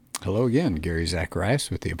Hello again, Gary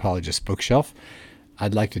Zacharias with the Apologist bookshelf.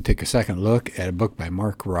 I'd like to take a second look at a book by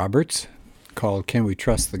Mark Roberts called Can We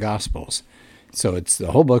Trust the Gospels? So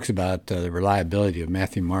the whole book's about the reliability of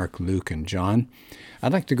Matthew, Mark, Luke, and John.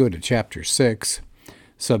 I'd like to go to chapter 6,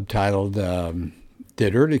 subtitled,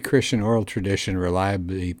 Did Early Christian Oral Tradition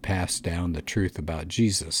Reliably Pass Down the Truth About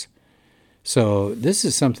Jesus? So this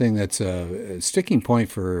is something that's a sticking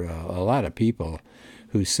point for a lot of people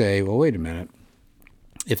who say, well, wait a minute.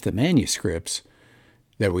 If the manuscripts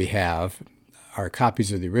that we have are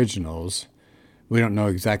copies of the originals, we don't know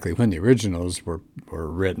exactly when the originals were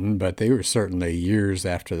written, but they were certainly years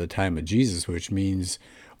after the time of Jesus, which means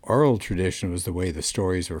oral tradition was the way the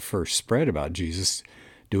stories were first spread about Jesus.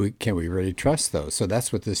 Can we really trust those? So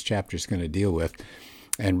that's what this chapter is going to deal with.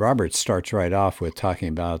 And Robert starts right off with talking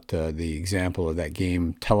about the example of that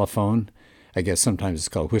game Telephone. I guess sometimes it's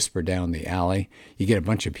called Whisper Down the Alley. You get a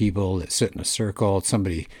bunch of people that sit in a circle.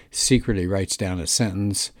 Somebody secretly writes down a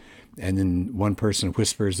sentence, and then one person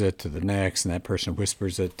whispers it to the next, and that person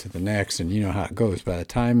whispers it to the next, and you know how it goes. By the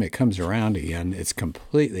time it comes around again, it's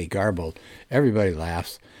completely garbled. Everybody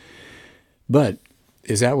laughs. But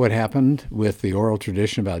is that what happened with the oral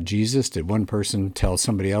tradition about Jesus? Did one person tell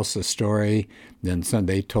somebody else a story, then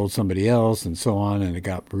they told somebody else, and so on, and it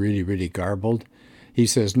got really, really garbled? He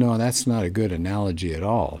says, no, that's not a good analogy at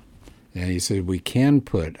all. And he said, we can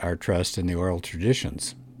put our trust in the oral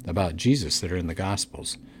traditions about Jesus that are in the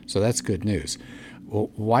Gospels. So that's good news. Well,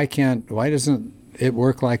 why doesn't it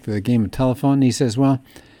work like the game of telephone? And he says, well,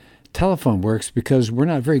 telephone works because we're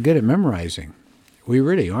not very good at memorizing. We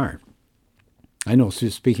really aren't. I know,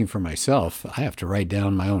 speaking for myself, I have to write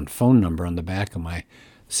down my own phone number on the back of my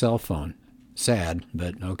cell phone. Sad,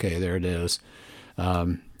 but okay, there it is.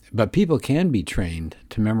 But people can be trained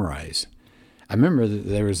to memorize. I remember that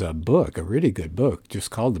there was a book, a really good book,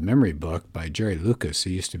 just called The Memory Book by Jerry Lucas, who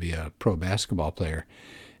used to be a pro basketball player.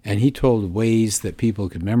 And he told ways that people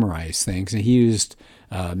could memorize things. And he used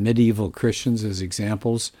medieval Christians as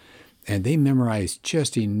examples. And they memorized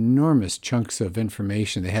just enormous chunks of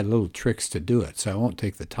information. They had little tricks to do it, so I won't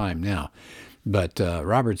take the time now. But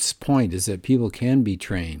Robert's point is that people can be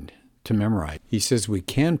trained to memorize. He says we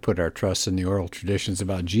can put our trust in the oral traditions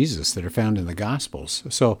about Jesus that are found in the Gospels.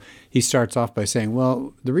 So he starts off by saying,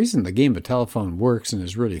 well, the reason the game of telephone works and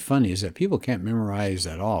is really funny is that people can't memorize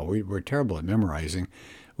at all. We're terrible at memorizing.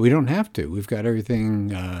 We don't have to. We've got everything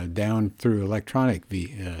down through electronic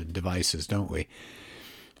devices, don't we?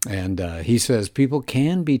 And he says people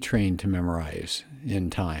can be trained to memorize in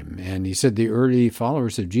time. And he said the early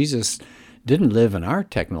followers of Jesus didn't live in our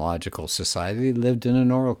technological society. They lived in an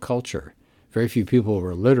oral culture. Very few people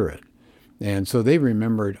were literate. And so they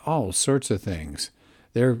remembered all sorts of things.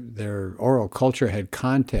 Their oral culture had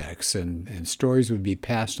context, and stories would be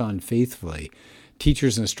passed on faithfully.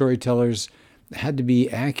 Teachers and storytellers had to be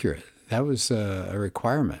accurate. That was a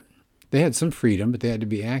requirement. They had some freedom, but they had to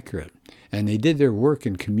be accurate. And they did their work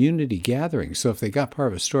in community gatherings. So if they got part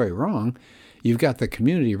of a story wrong, you've got the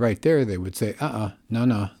community right there. They would say,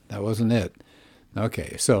 no, that wasn't it.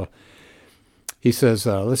 Okay, so he says,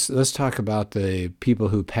 let's talk about the people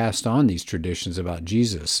who passed on these traditions about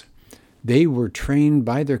Jesus. They were trained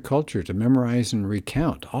by their culture to memorize and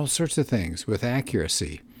recount all sorts of things with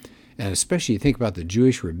accuracy. And especially you think about the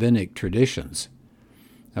Jewish rabbinic traditions.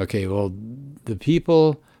 Okay, well, the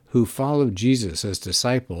people who followed Jesus as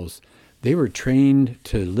disciples, they were trained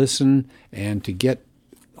to listen and to get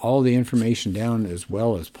all the information down as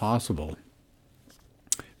well as possible.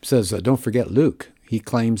 It says, don't forget Luke. He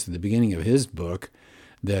claims at the beginning of his book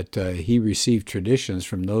that he received traditions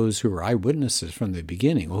from those who were eyewitnesses from the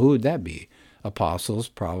beginning. Well, who would that be? Apostles,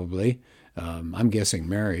 probably. I'm guessing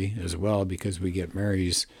Mary as well, because we get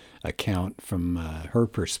Mary's account from her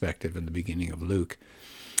perspective in the beginning of Luke.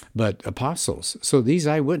 But apostles, so these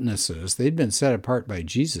eyewitnesses, they'd been set apart by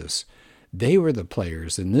Jesus. They were the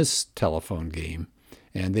players in this telephone game,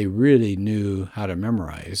 and they really knew how to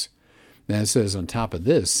memorize. And it says on top of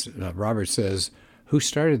this, Robert says, who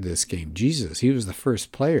started this game? Jesus. He was the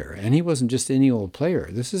first player, and he wasn't just any old player.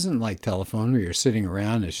 This isn't like telephone where you're sitting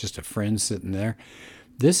around and it's just a friend sitting there.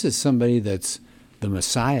 This is somebody that's the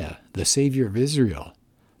Messiah, the Savior of Israel,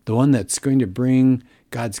 the one that's going to bring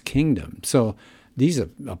God's kingdom. So these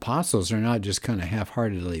apostles are not just kind of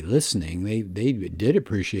half-heartedly listening. They did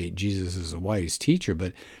appreciate Jesus as a wise teacher,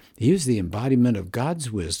 but he was the embodiment of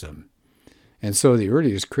God's wisdom. And so the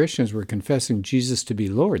earliest Christians were confessing Jesus to be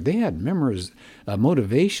Lord. They had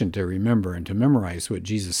motivation to remember and to memorize what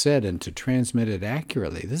Jesus said and to transmit it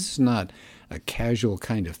accurately. This is not a casual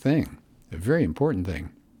kind of thing, a very important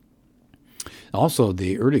thing. Also,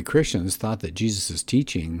 the early Christians thought that Jesus'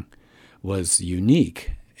 teaching was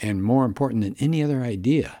unique and more important than any other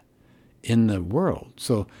idea in the world.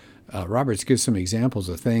 So Roberts gives some examples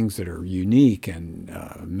of things that are unique and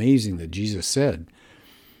amazing that Jesus said.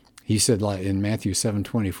 He said in Matthew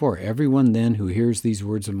 7:24, "Everyone then who hears these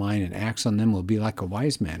words of mine and acts on them will be like a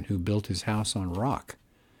wise man who built his house on rock."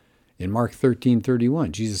 In Mark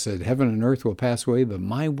 13:31, Jesus said, "Heaven and earth will pass away, but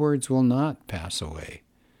my words will not pass away."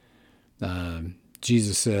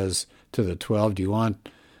 Jesus says to the 12,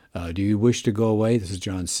 do you wish to go away? This is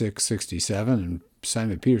John 6:67. And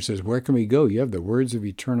Simon Peter says, "Where can we go? You have the words of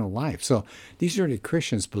eternal life." So these early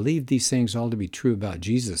Christians believed these things all to be true about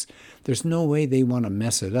Jesus. There's no way they want to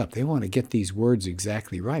mess it up. They want to get these words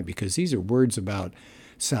exactly right, because these are words about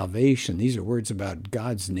salvation. These are words about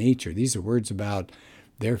God's nature. These are words about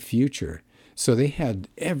their future. So they had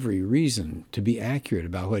every reason to be accurate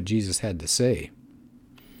about what Jesus had to say.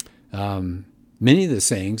 Many of the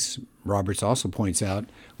sayings, Roberts also points out,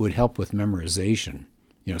 would help with memorization.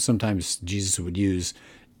 Sometimes Jesus would use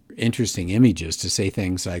interesting images to say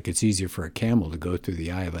things like it's easier for a camel to go through the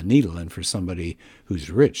eye of a needle than for somebody who's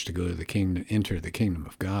rich to go to the kingdom, enter the kingdom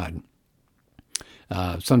of God.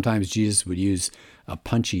 Sometimes Jesus would use a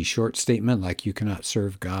punchy short statement like "you cannot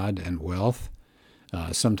serve God and wealth."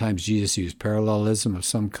 Sometimes Jesus used parallelism of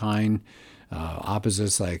some kind,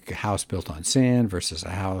 opposites like a house built on sand versus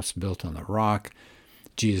a house built on the rock.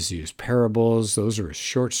 Jesus used parables. Those are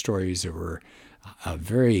short stories that were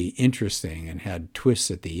very interesting and had twists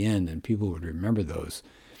at the end, and people would remember those.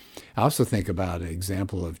 I also think about an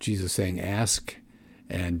example of Jesus saying, "Ask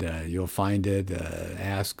and you'll find it,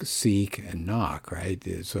 ask, seek, and knock," right?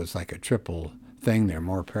 So it's like a triple thing there,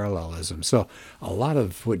 more parallelism. So a lot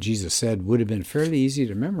of what Jesus said would have been fairly easy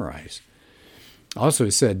to memorize. Also,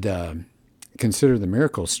 he said, consider the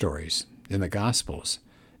miracle stories in the Gospels.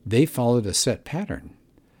 They followed a set pattern.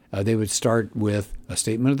 They would start with a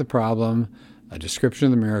statement of the problem, a description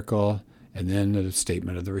of the miracle, and then a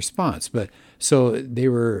statement of the response. So they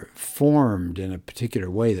were formed in a particular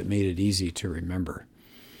way that made it easy to remember.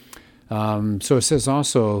 So it says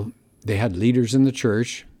also they had leaders in the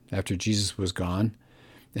church after Jesus was gone.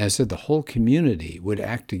 And it said the whole community would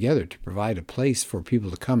act together to provide a place for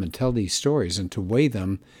people to come and tell these stories and to weigh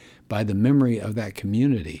them by the memory of that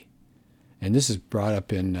community. And this is brought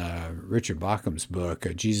up in Richard Bauckham's book,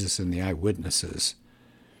 Jesus and the Eyewitnesses.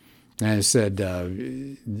 And it said,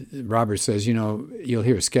 Robert says, you'll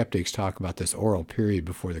hear skeptics talk about this oral period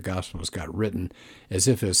before the Gospels got written as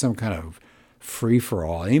if it was some kind of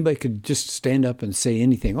free-for-all. Anybody could just stand up and say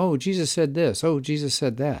anything. "Oh, Jesus said this. Oh, Jesus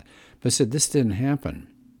said that." But said this didn't happen.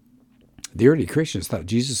 The early Christians thought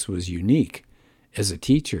Jesus was unique as a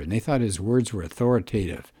teacher, and they thought his words were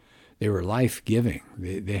authoritative. They were life-giving.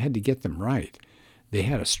 They had to get them right. They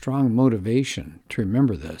had a strong motivation to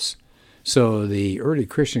remember this. So the early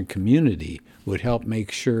Christian community would help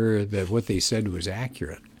make sure that what they said was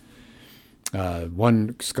accurate.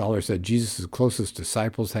 One scholar said Jesus' closest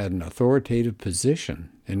disciples had an authoritative position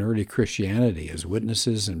in early Christianity as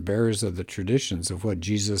witnesses and bearers of the traditions of what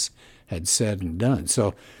Jesus had said and done.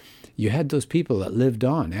 So you had those people that lived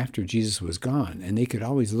on after Jesus was gone, and they could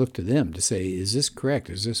always look to them to say, is this correct?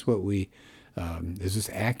 Is this is this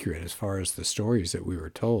accurate as far as the stories that we were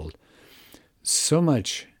told? So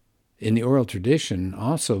much in the oral tradition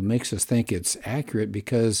also makes us think it's accurate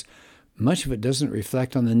because much of it doesn't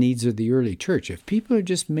reflect on the needs of the early church. If people are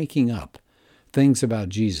just making up things about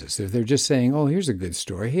Jesus, if they're just saying, "Oh, here's a good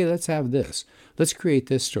story. Hey, let's have this. Let's create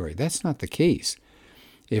this story." That's not the case.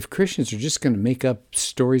 If Christians are just going to make up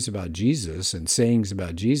stories about Jesus and sayings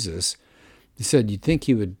about Jesus, he said you'd think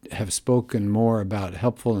he would have spoken more about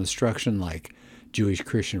helpful instruction like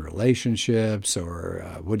Jewish-Christian relationships,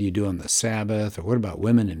 or what do you do on the Sabbath, or what about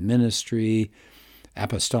women in ministry,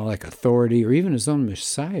 apostolic authority, or even his own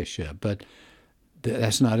messiahship. But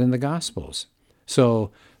that's not in the Gospels.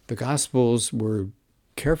 So the Gospels were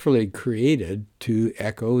carefully created to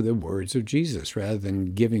echo the words of Jesus rather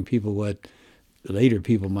than giving people what later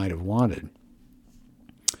people might have wanted.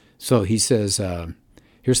 So he says,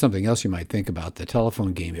 here's something else you might think about, the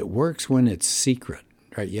telephone game. It works when it's secret,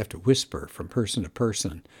 right? You have to whisper from person to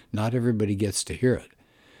person. Not everybody gets to hear it.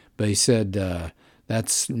 But he said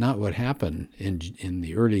that's not what happened in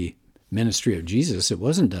the early ministry of Jesus. It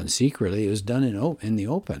wasn't done secretly. It was done in the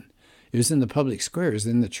open. It was in the public squares,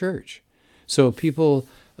 in the church. So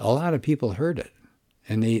a lot of people heard it.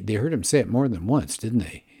 And they heard him say it more than once, didn't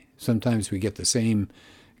they? Sometimes we get the same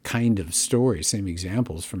kind of stories, same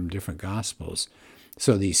examples from different Gospels.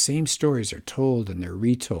 So these same stories are told and they're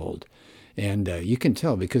retold. And you can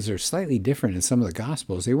tell because they're slightly different in some of the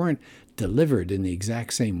Gospels. They weren't delivered in the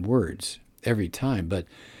exact same words every time, but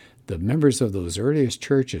the members of those earliest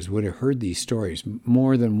churches would have heard these stories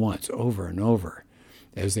more than once, over and over,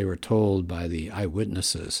 as they were told by the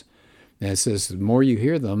eyewitnesses. And it says the more you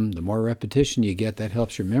hear them, the more repetition you get, that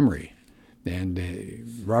helps your memory.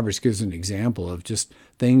 And Roberts gives an example of just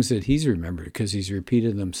things that he's remembered because he's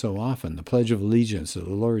repeated them so often. The Pledge of Allegiance, the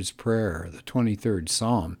Lord's Prayer, the 23rd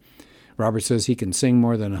Psalm. Roberts says he can sing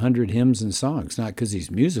more than 100 hymns and songs, not because he's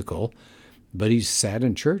musical, but he's sat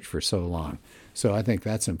in church for so long. So I think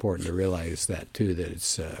that's important to realize that, too, that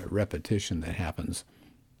it's repetition that happens.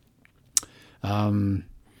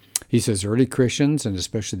 He says early Christians, and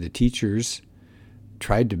especially the teachers,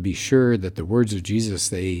 tried to be sure that the words of Jesus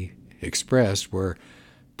they expressed were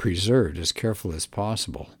preserved as careful as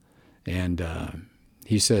possible. And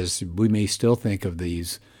he says we may still think of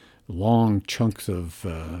these long chunks of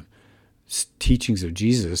teachings of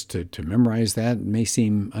Jesus to memorize that may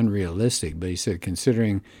seem unrealistic, but he said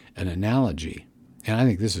considering an analogy, and I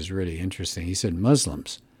think this is really interesting. He said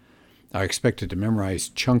Muslims are expected to memorize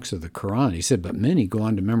chunks of the Quran. He said, but many go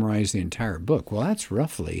on to memorize the entire book. Well, that's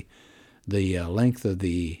roughly the length of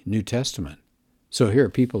the New Testament. So here are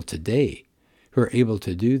people today who are able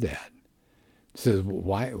to do that. So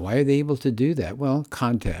why are they able to do that? Well,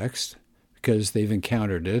 context, because they've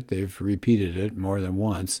encountered it, they've repeated it more than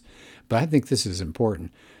once. But I think this is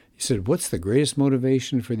important. He said, what's the greatest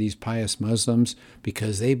motivation for these pious Muslims?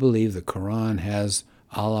 Because they believe the Quran has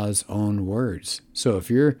Allah's own words. So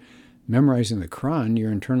if you're memorizing the Quran,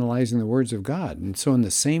 you're internalizing the words of God. And so in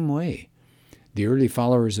the same way, the early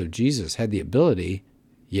followers of Jesus had the ability,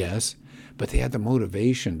 yes, but they had the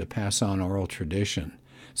motivation to pass on oral tradition.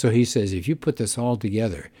 So he says, if you put this all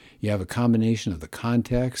together, you have a combination of the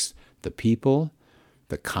context, the people,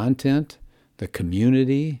 the content, the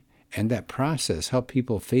community, and that process help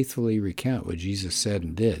people faithfully recount what Jesus said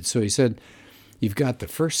and did. So he said, you've got the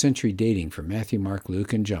first century dating from Matthew, Mark,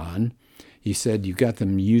 Luke, and John. He said you've got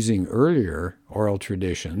them using earlier oral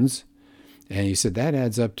traditions. And he said that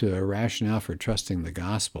adds up to a rationale for trusting the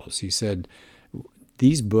Gospels. He said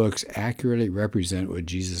these books accurately represent what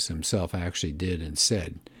Jesus himself actually did and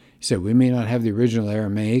said. He said we may not have the original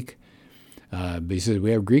Aramaic, but he said we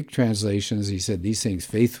have Greek translations. He said these things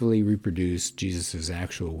faithfully reproduce Jesus'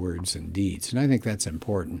 actual words and deeds. And I think that's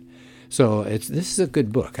important. So this is a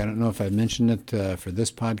good book. I don't know if I mentioned it for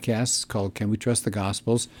this podcast. It's called Can We Trust the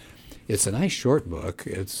Gospels? It's a nice short book.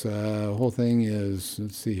 It's the whole thing is,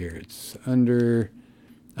 let's see here, it's under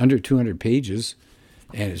 200 pages,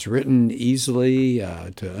 and it's written easily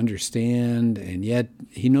to understand, and yet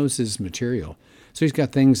he knows his material. So he's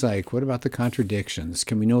got things like, what about the contradictions?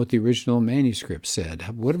 Can we know what the original manuscript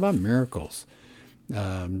said? What about miracles?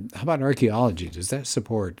 How about archaeology? Does that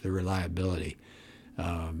support the reliability?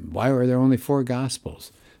 Why are there only 4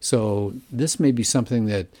 Gospels? So this may be something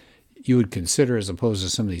that you would consider as opposed to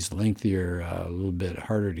some of these lengthier, a little bit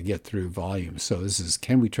harder to get through volumes. So this is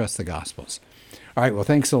Can We Trust the Gospels? All right, well,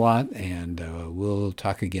 thanks a lot, and we'll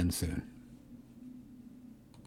talk again soon.